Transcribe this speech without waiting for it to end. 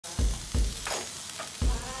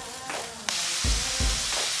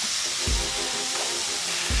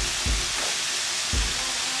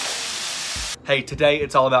hey, today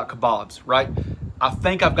it's all about kebabs, right? I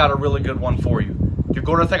think I've got a really good one for you. You're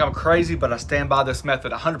going to think I'm crazy, but I stand by this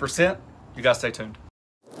method 100%. You guys stay tuned.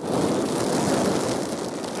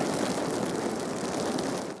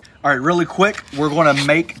 All right, really quick, we're going to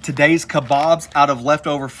make today's kebabs out of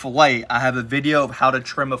leftover filet. I have a video of how to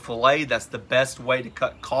trim a filet. That's the best way to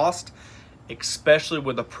cut cost, especially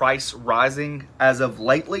with the price rising as of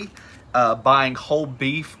lately. Buying whole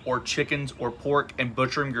beef or chickens or pork and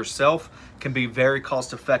butchering yourself can be very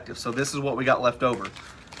cost effective. So this is what we got left over.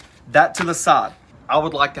 That to the side, I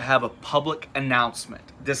would like to have a public announcement.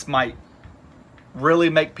 This might really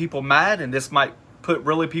make people mad, and this might put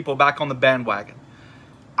really people back on the bandwagon.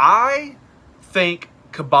 I think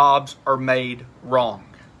kebabs are made wrong.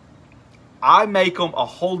 I make them a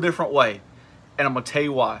whole different way, and I'm gonna tell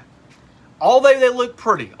you why. Although they look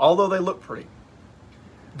pretty,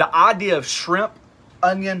 the idea of shrimp,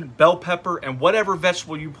 onion, bell pepper, and whatever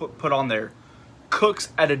vegetable you put on there cooks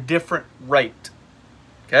at a different rate,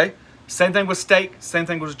 okay? Same thing with steak, same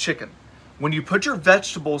thing with chicken. When you put your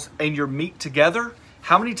vegetables and your meat together,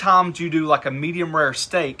 how many times you do like a medium rare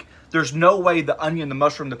steak, there's no way the onion, the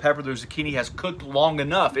mushroom, the pepper, the zucchini has cooked long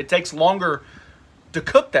enough. It takes longer to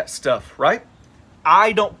cook that stuff, right?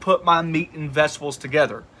 I don't put my meat and vegetables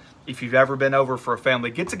together. If you've ever been over for a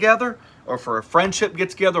family get-together or for a friendship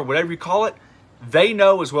get-together, whatever you call it, they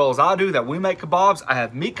know as well as I do that we make kebabs. I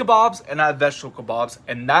have meat kebabs and I have vegetable kebabs,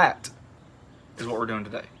 and that is what we're doing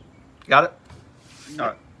today. Got it? All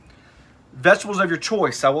right. Vegetables of your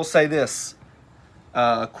choice. I will say this.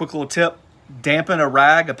 Quick little tip. Dampen a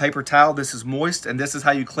rag, a paper towel. This is moist, and this is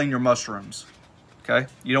how you clean your mushrooms. Okay?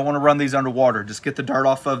 You don't want to run these underwater. Just get the dirt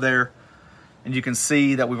off of there, and you can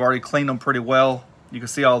see that we've already cleaned them pretty well. You can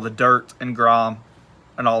see all the dirt and grime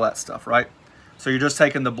and all that stuff, right? So you're just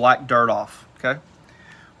taking the black dirt off, okay?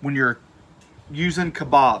 When you're using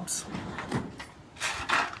kebabs,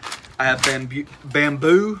 I have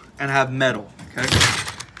bamboo and I have metal, okay?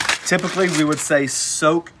 Typically, we would say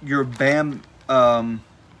soak your bamboo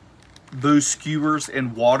skewers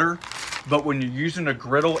in water, but when you're using a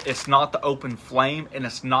griddle, it's not the open flame and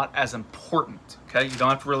it's not as important, okay? You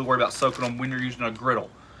don't have to really worry about soaking them when you're using a griddle.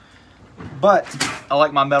 But I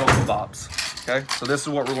like my metal kebabs, okay? So this is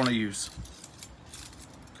what we're going to use,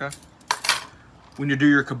 okay? When you do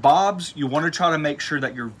your kebabs, you want to try to make sure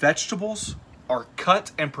that your vegetables are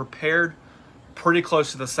cut and prepared pretty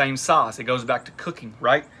close to the same size. It goes back to cooking,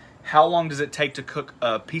 right? How long does it take to cook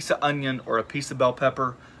a piece of onion or a piece of bell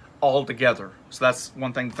pepper all together? So that's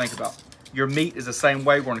one thing to think about. Your meat is the same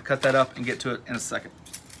way. We're going to cut that up and get to it in a second,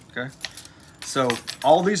 okay? So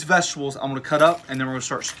all these vegetables I'm going to cut up, and then we're going to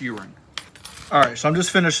start skewering. All right, so I'm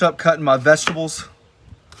just finished up cutting my vegetables.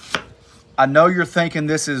 I know you're thinking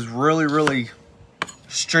this is really, really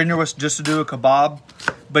strenuous just to do a kebab,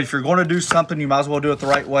 but if you're going to do something, you might as well do it the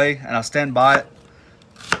right way, and I stand by it.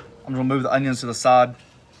 I'm going to move the onions to the side.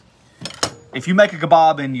 If you make a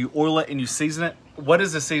kebab and you oil it and you season it, what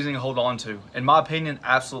does the seasoning hold on to? In my opinion,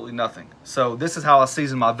 absolutely nothing. So this is how I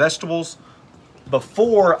season my vegetables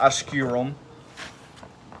before I skewer them.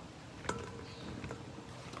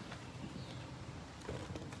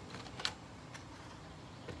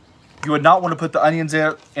 You would not want to put the onions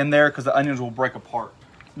in there because the onions will break apart.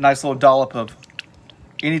 Nice little dollop of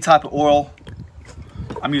any type of oil.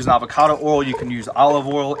 I'm using avocado oil. You can use olive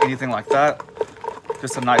oil, anything like that.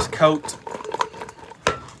 Just a nice coat.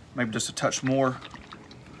 Maybe just a touch more.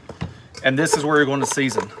 And this is where you're going to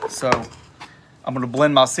season. So I'm going to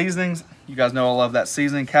blend my seasonings. You guys know I love that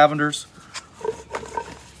seasoning, Cavender's.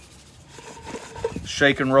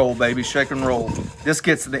 Shake and roll, baby, shake and roll. This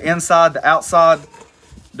gets the inside, the outside.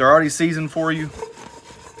 They're already seasoned for you.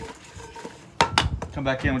 Come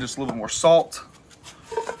back in with just a little bit more salt.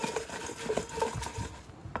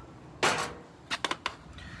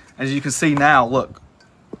 As you can see now, look.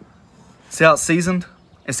 See how it's seasoned?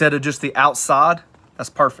 Instead of just the outside, that's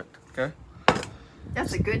perfect, okay?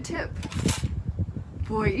 That's a good tip.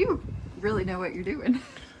 Boy, you really know what you're doing.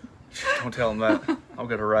 Don't tell them that. I'll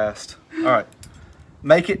get harassed. All right.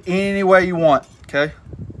 Make it any way you want, okay?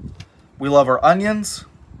 We love our onions.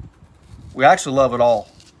 We actually love it all.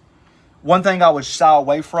 One thing I would shy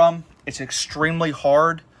away from, it's extremely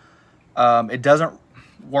hard. It doesn't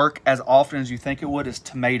work as often as you think it would, is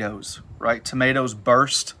tomatoes, right? Tomatoes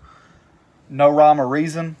burst. No rhyme or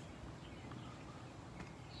reason.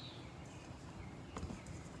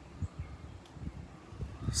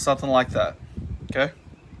 Something like that, okay?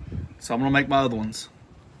 So I'm gonna make my other ones.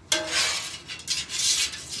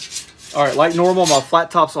 All right, like normal, my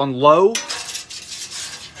flat top's on low.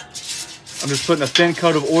 I'm just putting a thin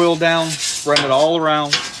coat of oil down, spreading it all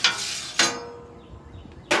around.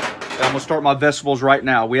 And I'm I'm gonna start my vegetables right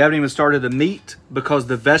now. We haven't even started the meat because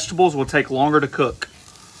the vegetables will take longer to cook.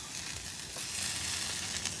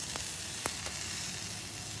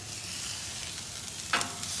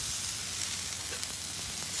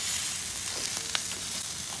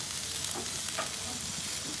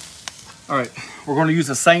 All right, we're gonna use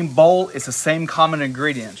the same bowl. It's the same common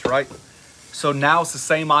ingredients, right? So now it's the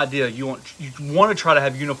same idea. You want to try to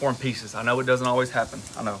have uniform pieces. I know it doesn't always happen,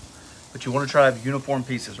 I know. But you want to try to have uniform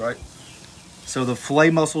pieces, right? So the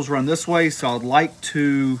fillet muscles run this way. So I'd like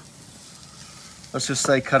to, let's just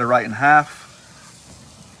say cut it right in half.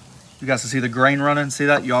 You guys can see the grain running. See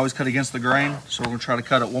that? You always cut against the grain. So we're gonna try to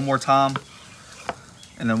cut it one more time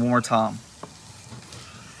and then one more time.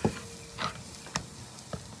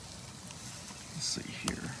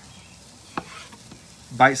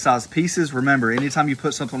 Bite-sized pieces. Remember, anytime you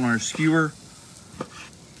put something on a skewer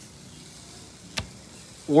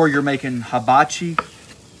or you're making hibachi,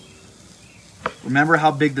 remember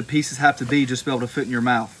how big the pieces have to be just to be able to fit in your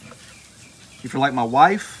mouth. If you're like my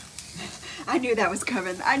wife, I knew that was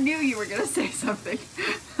coming. I knew you were gonna say something.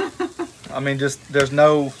 I mean, just there's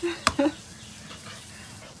no. Did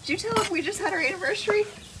you tell them we just had our anniversary?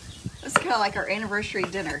 It's kind of like our anniversary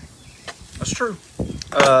dinner. That's true.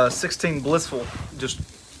 16 blissful, just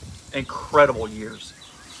incredible years.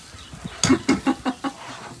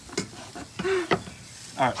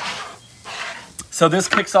 All right. So this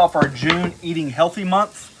kicks off our June eating healthy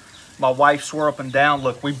month. My wife swore up and down.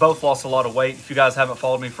 Look, we both lost a lot of weight. If you guys haven't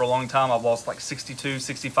followed me for a long time, I've lost like 62,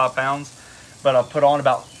 65 pounds. But I've put on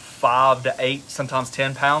about 5 to 8, sometimes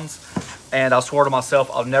 10 pounds. And I swore to myself,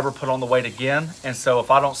 I'll never put on the weight again. And so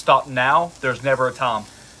if I don't stop now, there's never a time.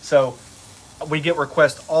 So we get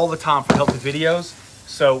requests all the time for healthy videos.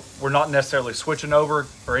 So we're not necessarily switching over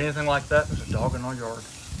or anything like that. There's a dog in our yard.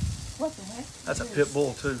 What the heck? That's a pit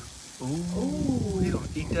bull too. Ooh, he gonna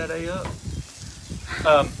eat that A up.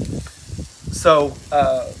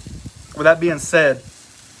 With that being said,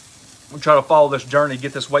 we try to follow this journey,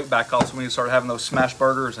 get this weight back off so we can start having those smash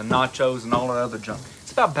burgers and nachos and all that other junk.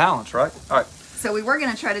 It's about balance, right? All right. So we were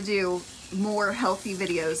gonna try to do more healthy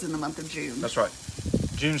videos in the month of June. That's right.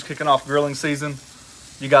 June's kicking off grilling season.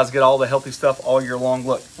 You guys get all the healthy stuff all year long.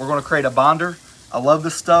 Look, we're gonna create a binder. I love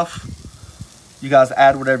this stuff. You guys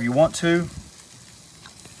add whatever you want to.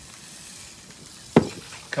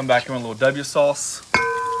 Come back in with a little W sauce.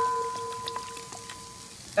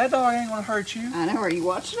 That dog ain't gonna hurt you. I know, are you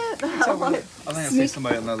watching it? I think I see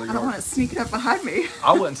somebody in another yard. I don't want it sneaking up behind me.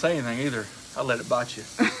 I wouldn't say anything either. I'd let it bite you.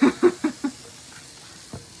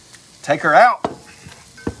 Take her out.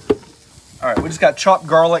 All right, we just got chopped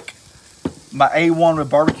garlic, my A1 with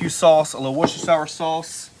barbecue sauce, a little Worcestershire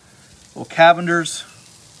sauce, a little Cavender's,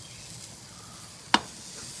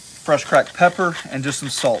 fresh cracked pepper, and just some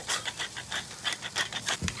salt.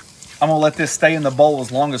 I'm gonna let this stay in the bowl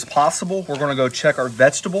as long as possible. We're gonna go check our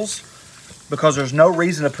vegetables because there's no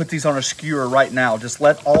reason to put these on a skewer right now. Just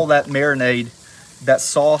let all that marinade, that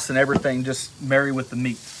sauce and everything just marry with the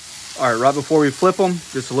meat. All right, right before we flip them,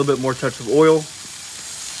 just a little bit more touch of oil.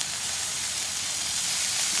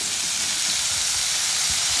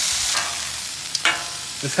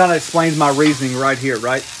 This kind of explains my reasoning right here,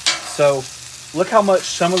 right? So look how much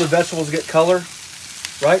some of the vegetables get color,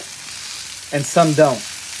 right? And some don't.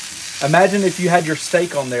 Imagine if you had your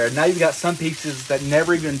steak on there. Now you've got some pieces that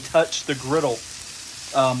never even touch the griddle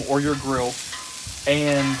or your grill.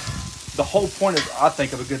 And the whole point of, I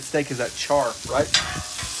think, of a good steak is that char, right?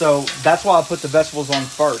 So that's why I put the vegetables on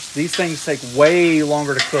first. These things take way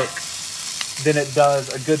longer to cook than it does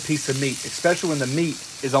a good piece of meat, especially when the meat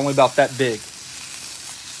is only about that big.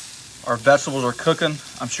 Our vegetables are cooking.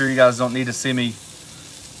 I'm sure you guys don't need to see me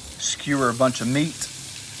skewer a bunch of meat.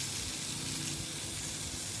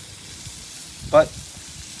 But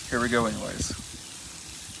here we go anyways.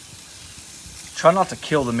 Try not to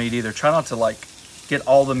kill the meat either. Try not to like get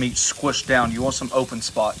all the meat squished down. You want some open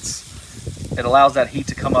spots. It allows that heat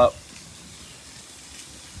to come up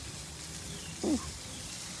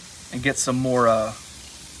and get some more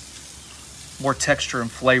texture and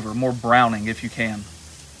flavor, more browning if you can.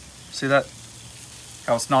 See that?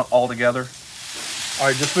 How it's not all together. All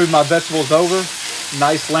right, just move my vegetables over.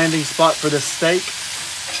 Nice landing spot for this steak.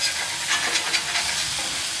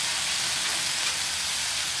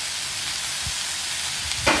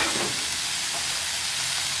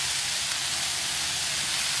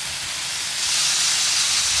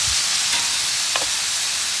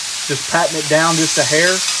 Just patting it down just a hair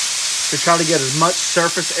to try to get as much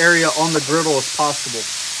surface area on the griddle as possible.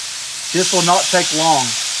 This will not take long.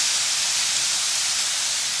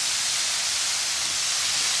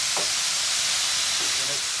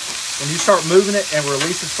 When you start moving it and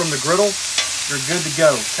release it from the griddle, you're good to go,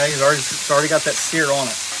 okay? It's already got that sear on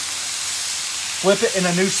it. Flip it in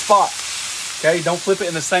a new spot, okay? Don't flip it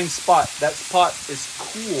in the same spot. That spot is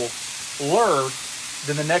cooler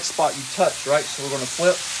than the next spot you touch, right? So we're gonna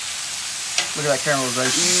flip. Look at that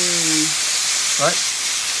caramelization, right?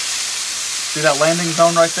 See that landing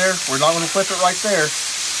zone right there? We're not gonna flip it right there.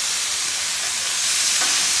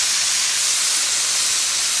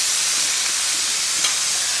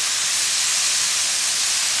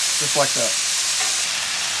 Just like that.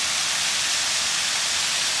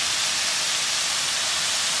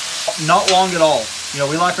 Not long at all. You know,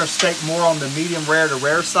 we like our steak more on the medium rare to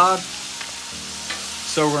rare side.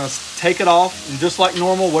 So we're gonna take it off, and just like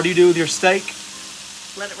normal, what do you do with your steak?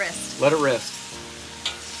 Let it rest. Let it rest.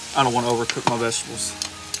 I don't want to overcook my vegetables.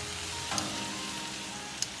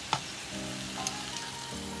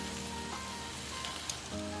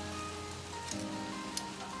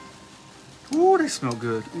 Ooh, they smell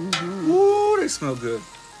good. Ooh, they smell good.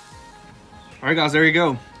 All right, guys, there you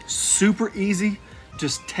go. Super easy.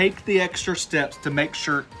 Just take the extra steps to make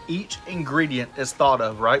sure each ingredient is thought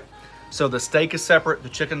of, right? So the steak is separate, the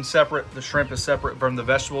chicken's separate, the shrimp is separate from the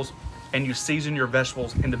vegetables, and you season your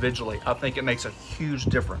vegetables individually. I think it makes a huge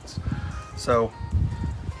difference. So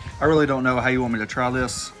I really don't know how you want me to try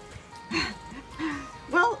this.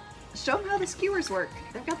 Well, show them how the skewers work.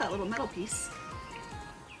 They've got that little metal piece.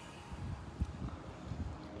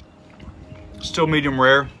 Still medium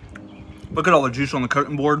rare. Look at all the juice on the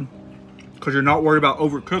cutting board, because you're not worried about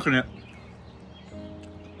overcooking it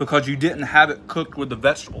because you didn't have it cooked with the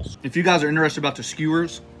vegetables. If you guys are interested about the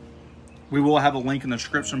skewers, we will have a link in the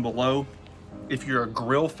description below. If you're a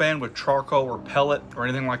grill fan with charcoal or pellet or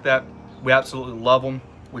anything like that, we absolutely love them.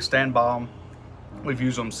 We stand by them. We've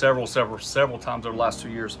used them several times over the last 2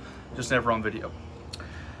 years, just never on video.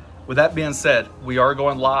 With that being said, we are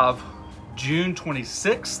going live June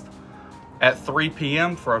 26th at 3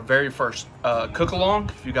 p.m. for our very first cook-along.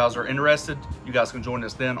 If you guys are interested, you guys can join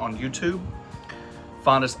us then on YouTube.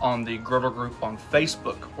 Find us on the Griddle group on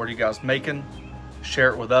Facebook. What are you guys making? Share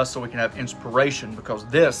it with us so we can have inspiration, because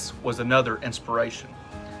this was another inspiration.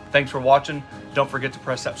 Thanks for watching. Don't forget to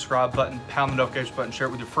press that subscribe button, pound the notification button, share it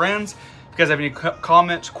with your friends. If you guys have any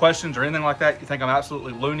comments, questions, or anything like that, you think I'm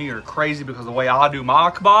absolutely loony or crazy because of the way I do my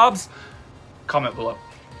kebabs, comment below.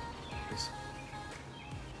 Peace.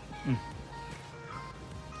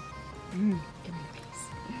 Give me a piece.